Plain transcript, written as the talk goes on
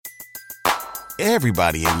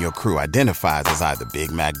Everybody in your crew identifies as either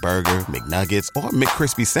Big Mac Burger, McNuggets, or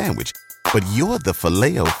McCrispy Sandwich. But you're the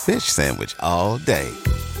Filet-O-Fish Sandwich all day.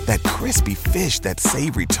 That crispy fish, that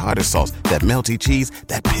savory tartar sauce, that melty cheese,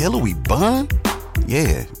 that pillowy bun.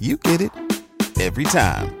 Yeah, you get it. Every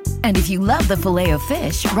time. And if you love the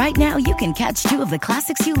Filet-O-Fish, right now you can catch two of the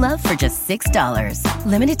classics you love for just $6.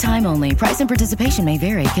 Limited time only. Price and participation may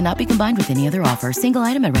vary. Cannot be combined with any other offer. Single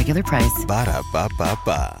item at regular price.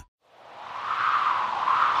 Ba-da-ba-ba-ba.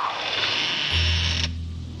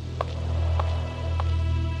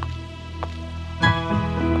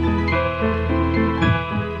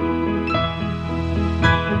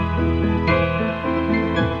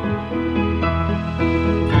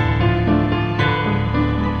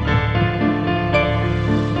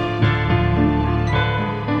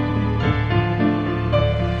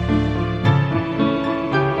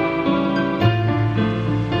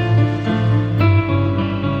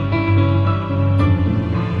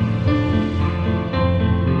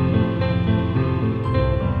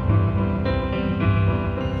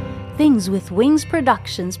 Things with Wings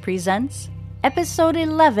Productions presents Episode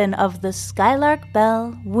 11 of the Skylark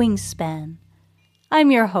Belle Wingspan. I'm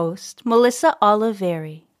your host, Melissa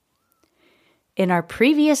Oliveri. In our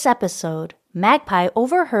previous episode, Magpie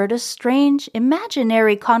overheard a strange,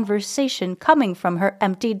 imaginary conversation coming from her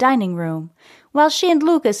empty dining room, while she and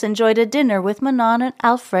Lucas enjoyed a dinner with Manon and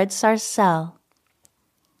Alfred Sarcelle.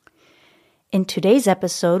 In today's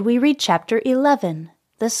episode, we read Chapter 11,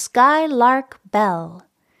 The Skylark Belle,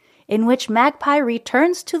 in which Magpie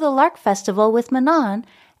returns to the Lark Festival with Manon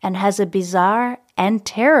and has a bizarre and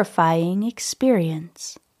terrifying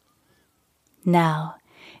experience. Now,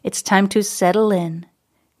 it's time to settle in,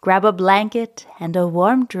 grab a blanket and a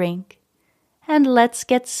warm drink, and let's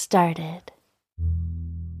get started.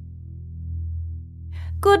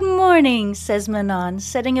 "Good morning," says Manon,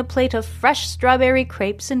 setting a plate of fresh strawberry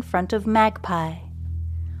crepes in front of Magpie.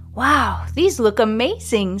 "Wow, these look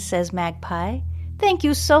amazing," says Magpie. "Thank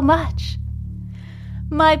you so much."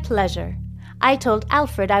 "My pleasure. I told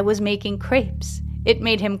Alfred I was making crepes. It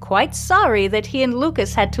made him quite sorry that he and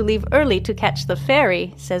Lucas had to leave early to catch the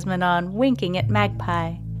ferry," says Manon, winking at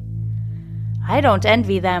Magpie. "I don't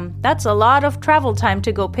envy them. That's a lot of travel time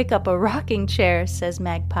to go pick up a rocking chair," says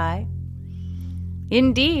Magpie.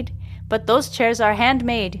 "Indeed, but those chairs are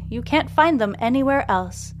handmade. You can't find them anywhere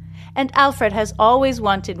else. And Alfred has always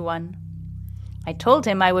wanted one. I told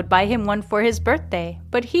him I would buy him one for his birthday,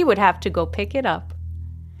 but he would have to go pick it up.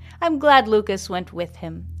 I'm glad Lucas went with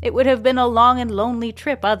him. It would have been a long and lonely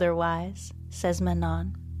trip otherwise," says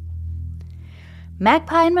Manon.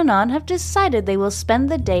 Magpie and Manon have decided they will spend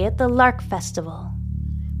the day at the Lark Festival.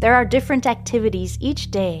 There are different activities each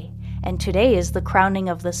day, and today is the crowning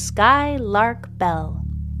of the Skylark Belle.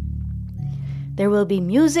 There will be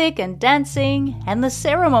music and dancing, and the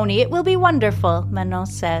ceremony, it will be wonderful, Manon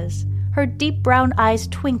says, her deep brown eyes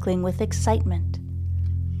twinkling with excitement.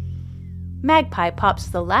 Magpie pops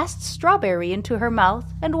the last strawberry into her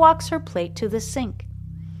mouth and walks her plate to the sink.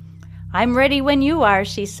 "I'm ready when you are,"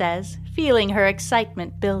 she says, feeling her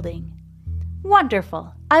excitement building.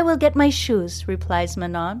 "Wonderful. I will get my shoes," replies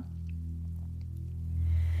Manon.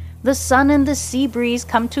 The sun and the sea breeze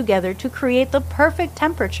come together to create the perfect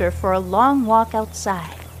temperature for a long walk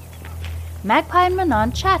outside. Magpie and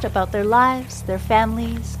Manon chat about their lives, their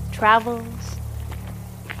families, travels.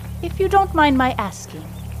 "If you don't mind my asking,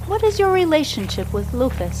 what is your relationship with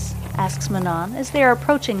Lucas?" asks Manon as they are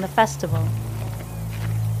approaching the festival.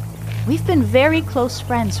 "We've been very close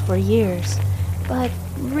friends for years, but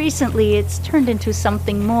recently it's turned into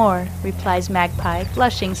something more," replies Magpie,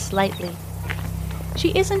 blushing slightly. She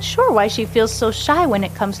isn't sure why she feels so shy when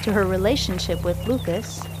it comes to her relationship with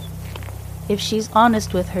Lucas. If she's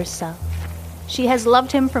honest with herself, she has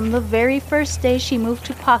loved him from the very first day she moved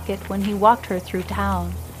to Pocket when he walked her through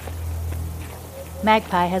town.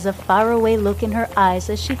 Magpie has a faraway look in her eyes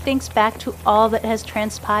as she thinks back to all that has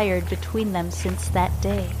transpired between them since that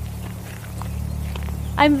day.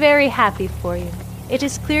 "I'm very happy for you. It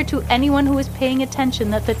is clear to anyone who is paying attention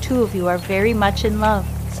that the two of you are very much in love,"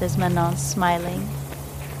 says Manon, smiling.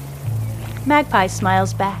 Magpie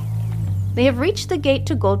smiles back. They have reached the gate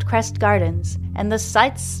to Goldcrest Gardens, and the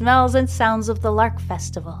sights, smells, and sounds of the Lark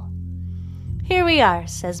Festival. "Here we are,"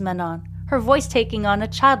 says Manon, her voice taking on a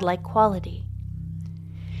childlike quality.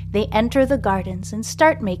 They enter the gardens and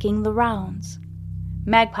start making the rounds.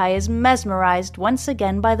 Magpie is mesmerized once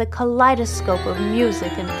again by the kaleidoscope of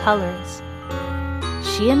music and colors.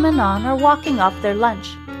 She and Manon are walking off their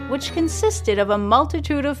lunch, which consisted of a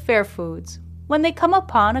multitude of fair foods, when they come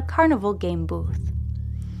upon a carnival game booth.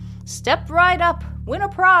 "Step right up, win a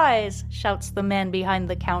prize," shouts the man behind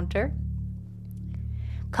the counter.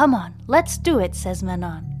 "Come on, let's do it," says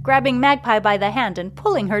Manon, grabbing Magpie by the hand and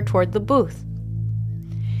pulling her toward the booth.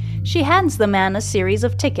 She hands the man a series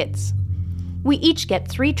of tickets. "We each get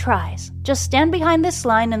 3 tries. Just stand behind this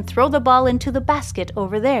line and throw the ball into the basket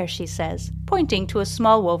over there," she says, pointing to a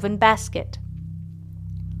small woven basket.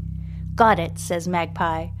 "Got it," says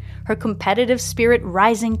Magpie, her competitive spirit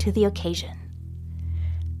rising to the occasion.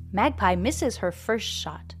 Magpie misses her first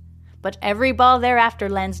shot, but every ball thereafter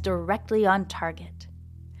lands directly on target.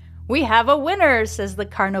 "We have a winner," says the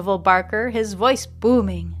carnival barker, his voice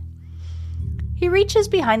booming. He reaches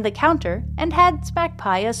behind the counter and hands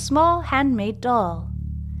Magpie a small handmade doll.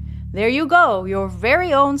 "There you go, your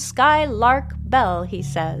very own Skye, Lark, Belle," he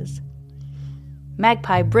says.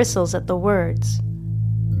 Magpie bristles at the words.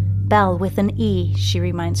 "Belle with an E," she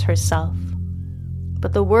reminds herself.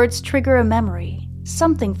 But the words trigger a memory,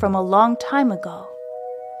 something from a long time ago.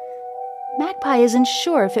 Magpie isn't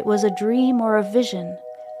sure if it was a dream or a vision,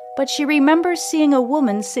 but she remembers seeing a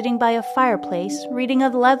woman sitting by a fireplace reading a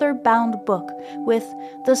leather-bound book with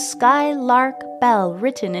 "The Skye, Lark, Belle"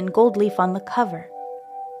 written in gold leaf on the cover.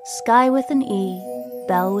 Skye with an E,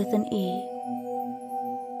 Belle with an E.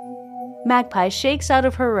 Magpie shakes out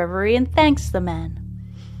of her reverie and thanks the man.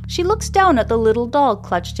 She looks down at the little doll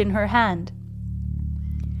clutched in her hand.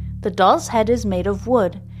 The doll's head is made of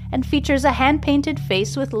wood and features a hand-painted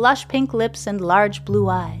face with lush pink lips and large blue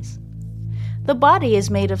eyes. The body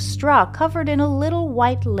is made of straw covered in a little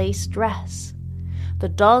white lace dress. The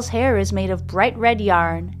doll's hair is made of bright red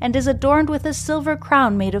yarn and is adorned with a silver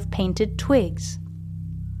crown made of painted twigs.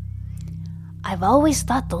 "I've always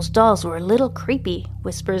thought those dolls were a little creepy,"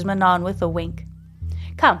 whispers Manon with a wink.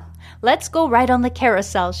 "Come, let's go ride on the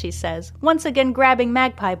carousel," she says, once again grabbing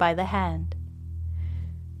Magpie by the hand.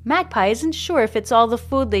 Magpie isn't sure if it's all the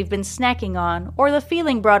food they've been snacking on or the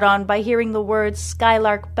feeling brought on by hearing the words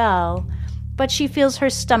Skylark Belle, but she feels her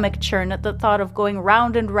stomach churn at the thought of going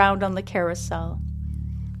round and round on the carousel.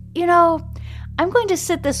 "You know, I'm going to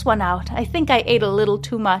sit this one out. I think I ate a little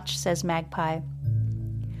too much," says Magpie.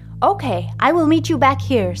 "Okay, I will meet you back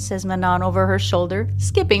here," says Manon over her shoulder,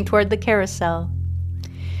 skipping toward the carousel.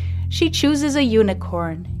 She chooses a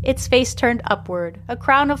unicorn, its face turned upward, a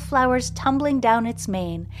crown of flowers tumbling down its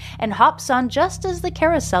mane, and hops on just as the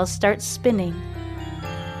carousel starts spinning.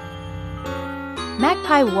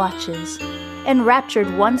 Magpie watches,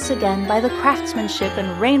 enraptured once again by the craftsmanship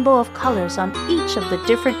and rainbow of colors on each of the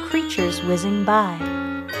different creatures whizzing by.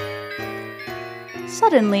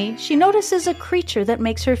 Suddenly, she notices a creature that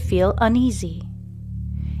makes her feel uneasy.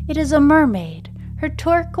 It is a mermaid, her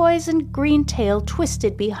turquoise and green tail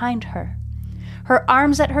twisted behind her, her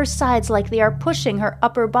arms at her sides like they are pushing her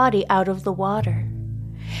upper body out of the water.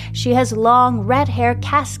 She has long red hair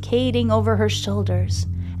cascading over her shoulders,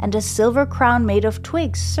 and a silver crown made of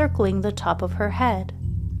twigs circling the top of her head.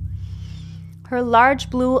 Her large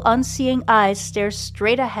blue unseeing eyes stare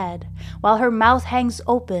straight ahead, while her mouth hangs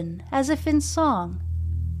open, as if in song.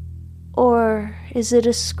 Or is it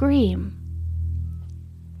a scream?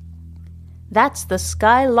 "That's the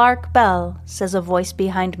Skye Lark Belle," says a voice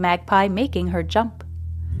behind Magpie, making her jump.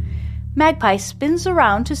 Magpie spins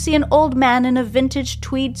around to see an old man in a vintage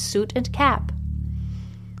tweed suit and cap.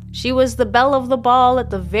 She was the belle of the ball at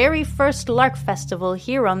the very first Lark Festival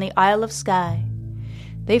here on the Isle of Skye.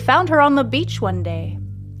 They found her on the beach one day.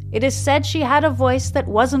 It is said she had a voice that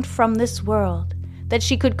wasn't from this world, that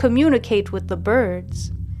she could communicate with the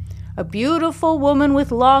birds. A beautiful woman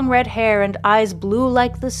with long red hair and eyes blue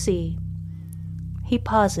like the sea. He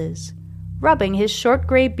pauses, rubbing his short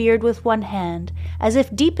gray beard with one hand, as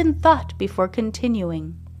if deep in thought before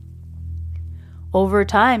continuing. Over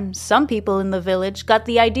time, some people in the village got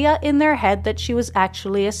the idea in their head that she was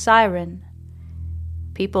actually a siren.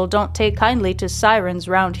 People don't take kindly to sirens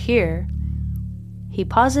round here. He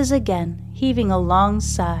pauses again, heaving a long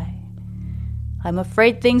sigh. "I'm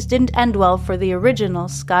afraid things didn't end well for the original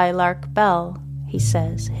Skylark Belle," he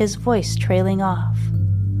says, his voice trailing off.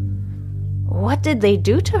 "What did they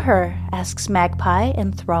do to her?" asks Magpie,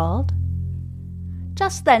 enthralled.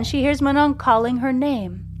 Just then she hears Manon calling her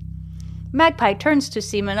name. Magpie turns to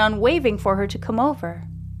see Manon waving for her to come over.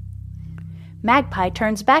 Magpie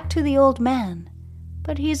turns back to the old man,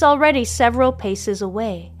 but he's already several paces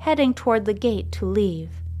away, heading toward the gate to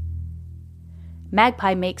leave.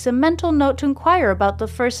 Magpie makes a mental note to inquire about the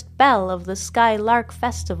first belle of the Skye Lark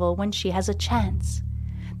Festival when she has a chance,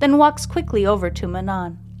 then walks quickly over to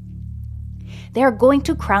Manon. "They are going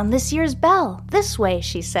to crown this year's belle. This way,"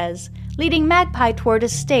 she says, leading Magpie toward a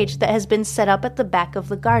stage that has been set up at the back of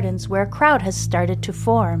the gardens where a crowd has started to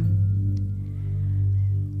form.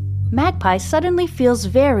 Magpie suddenly feels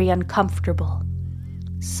very uncomfortable.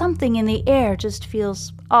 Something in the air just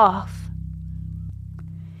feels off.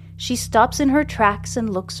 She stops in her tracks and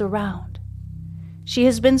looks around. She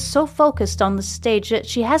has been so focused on the stage that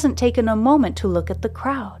she hasn't taken a moment to look at the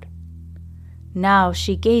crowd. Now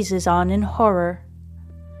she gazes on in horror.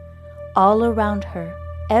 All around her,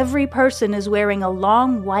 every person is wearing a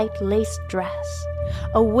long white lace dress,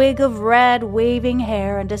 a wig of red waving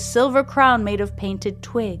hair, and a silver crown made of painted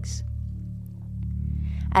twigs.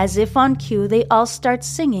 As if on cue, they all start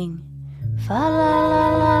singing, fa la la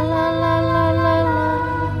la la la la la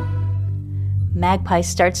la. Magpie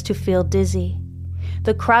starts to feel dizzy.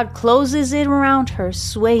 The crowd closes in around her,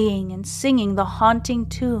 swaying and singing the haunting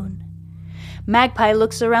tune. Magpie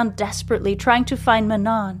looks around desperately, trying to find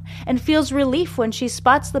Manon, and feels relief when she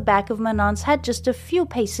spots the back of Manon's head just a few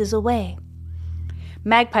paces away.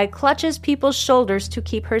 Magpie clutches people's shoulders to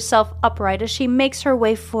keep herself upright as she makes her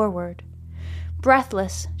way forward.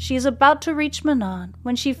 Breathless, she is about to reach Manon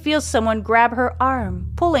when she feels someone grab her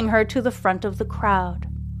arm, pulling her to the front of the crowd.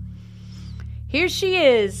 "Here she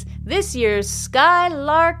is, this year's Skye,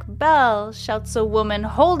 Lark, Belle," shouts a woman,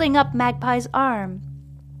 holding up Magpie's arm.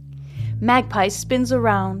 Magpie spins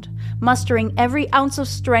around, mustering every ounce of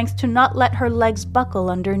strength to not let her legs buckle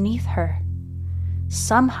underneath her.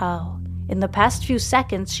 Somehow, in the past few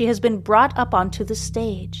seconds, she has been brought up onto the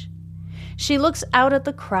stage. She looks out at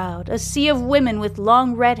the crowd, a sea of women with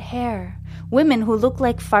long red hair, women who look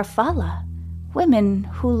like Farfalla, women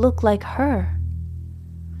who look like her.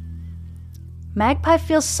 Magpie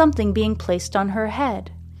feels something being placed on her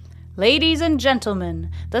head. "Ladies and gentlemen,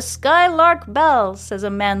 the Skye, Lark, Belle," says a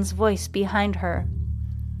man's voice behind her.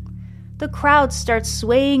 The crowd starts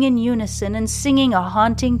swaying in unison and singing a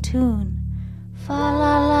haunting tune. Fa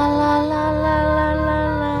la la la la la la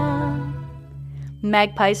la la.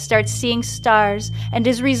 Magpie starts seeing stars and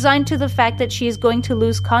is resigned to the fact that she is going to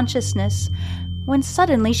lose consciousness, when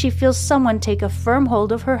suddenly she feels someone take a firm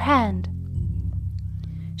hold of her hand.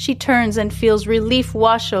 She turns and feels relief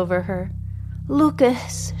wash over her.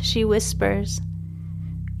 "Lucas," she whispers.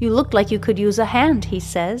 "You looked like you could use a hand," he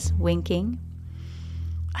says, winking.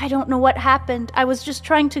 "I don't know what happened. I was just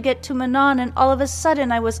trying to get to Manon, and all of a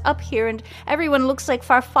sudden I was up here, and everyone looks like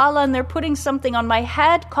Farfalla, and they're putting something on my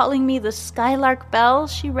head, calling me the Skylark Belle,"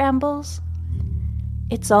 she rambles.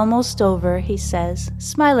 "It's almost over," he says,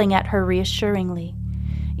 smiling at her reassuringly.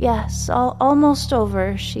 "Yes, almost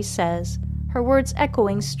over," she says, her words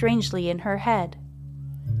echoing strangely in her head.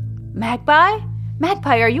 "Magpie?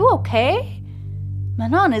 Magpie, are you okay?"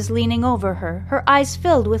 Manon is leaning over her, her eyes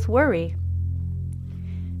filled with worry.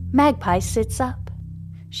 Magpie sits up.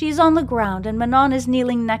 She is on the ground, and Manon is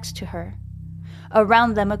kneeling next to her.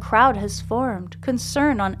 Around them a crowd has formed,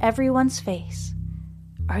 concern on everyone's face.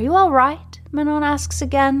 "Are you all right?" Manon asks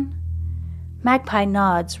again. Magpie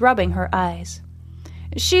nods, rubbing her eyes.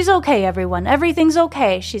 "She's okay, everyone. Everything's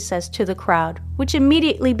okay," she says to the crowd, which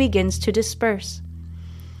immediately begins to disperse.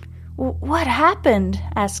 "What happened?"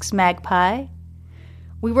 asks Magpie.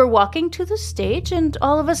 "We were walking to the stage, and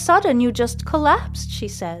all of a sudden you just collapsed," she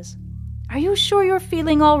says. "Are you sure you're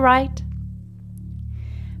feeling all right?"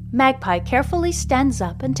 Magpie carefully stands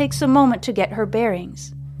up and takes a moment to get her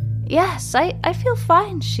bearings. "Yes, I feel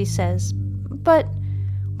fine," she says. "But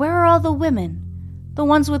where are all the women? The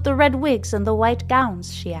ones with the red wigs and the white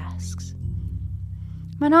gowns?" she asks.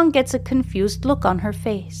 Manon gets a confused look on her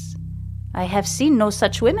face. "I have seen no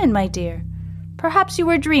such women, my dear. Perhaps you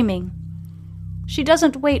were dreaming." She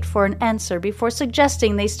doesn't wait for an answer before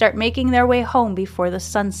suggesting they start making their way home before the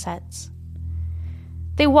sun sets.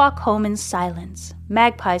 They walk home in silence,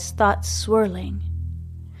 Magpie's thoughts swirling.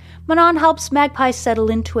 Manon helps Magpie settle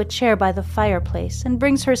into a chair by the fireplace and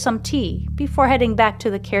brings her some tea before heading back to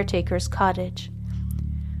the caretaker's cottage.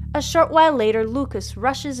 A short while later, Lucas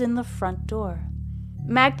rushes in the front door.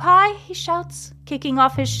 "Magpie?" he shouts, kicking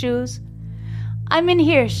off his shoes. "I'm in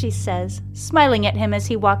here," she says, smiling at him as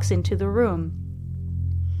he walks into the room.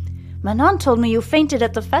 "Manon told me you fainted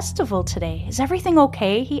at the festival today. Is everything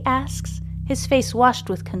okay?" he asks, his face washed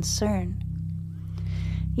with concern.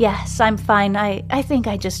 "Yes, I'm fine. I think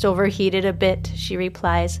I just overheated a bit," she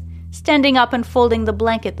replies, standing up and folding the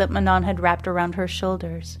blanket that Manon had wrapped around her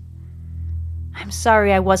shoulders. "I'm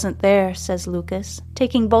sorry I wasn't there," says Lucas,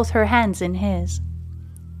 taking both her hands in his.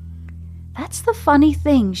 "That's the funny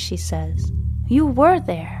thing," she says. "You were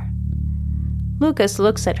there." Lucas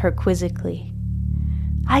looks at her quizzically.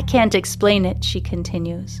 "I can't explain it," she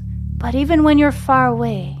continues, "but even when you're far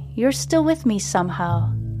away, you're still with me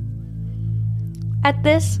somehow." At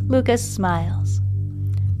this, Lucas smiles.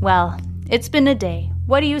 "Well, it's been a day.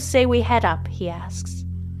 What do you say we head up?" he asks.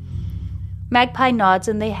 Magpie nods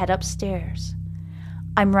and they head upstairs.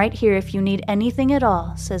 I'm right here if you need anything at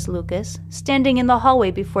all, says Lucas, standing in the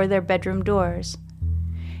hallway before their bedroom doors.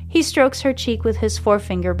 He strokes her cheek with his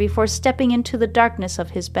forefinger before stepping into the darkness of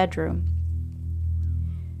his bedroom.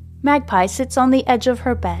 Magpie sits on the edge of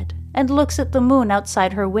her bed and looks at the moon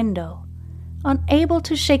outside her window, unable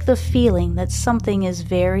to shake the feeling that something is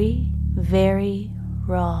very, very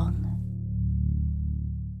wrong.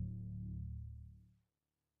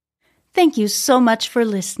 Thank you so much for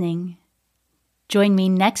listening. Join me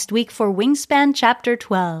next week for Wingspan Chapter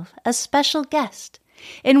 12, A Special Guest,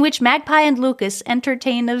 in which Magpie and Lucas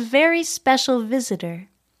entertain a very special visitor.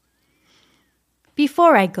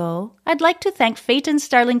 Before I go, I'd like to thank Fate and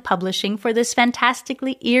Starling Publishing for this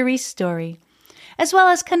fantastically eerie story, as well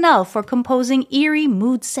as Canal for composing eerie,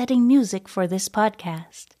 mood-setting music for this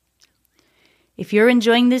podcast. If you're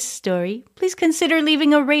enjoying this story, please consider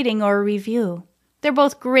leaving a rating or a review. They're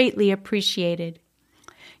both greatly appreciated.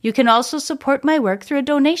 You can also support my work through a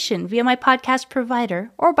donation via my podcast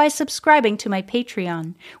provider or by subscribing to my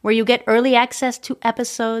Patreon, where you get early access to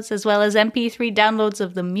episodes as well as MP3 downloads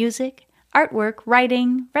of the music, artwork,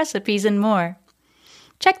 writing, recipes, and more.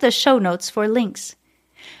 Check the show notes for links.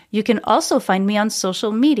 You can also find me on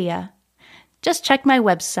social media. Just check my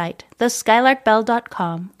website,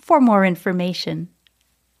 theskylarkbelle.com, for more information.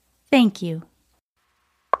 Thank you.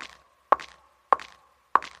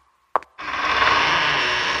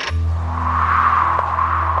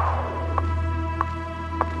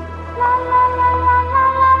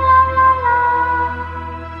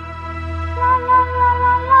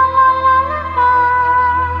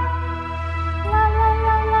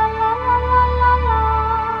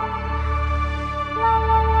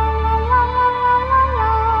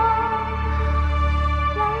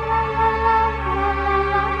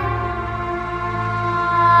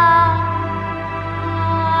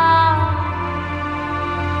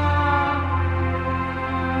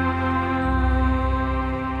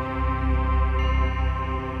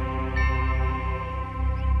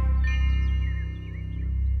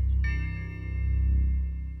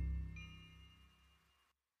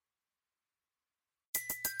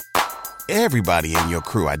 Everybody in your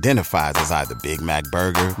crew identifies as either Big Mac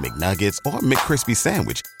Burger, McNuggets, or McCrispy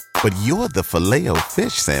Sandwich. But you're the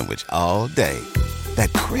Filet-O-Fish Sandwich all day.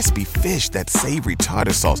 That crispy fish, that savory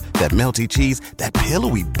tartar sauce, that melty cheese, that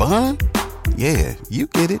pillowy bun. Yeah, you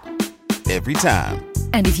get it. Every time.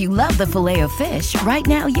 And if you love the Filet-O-Fish, right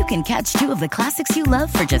now you can catch two of the classics you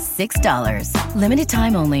love for just $6. Limited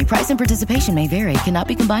time only. Price and participation may vary. Cannot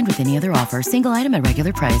be combined with any other offer. Single item at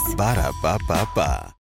regular price. Ba-da-ba-ba-ba.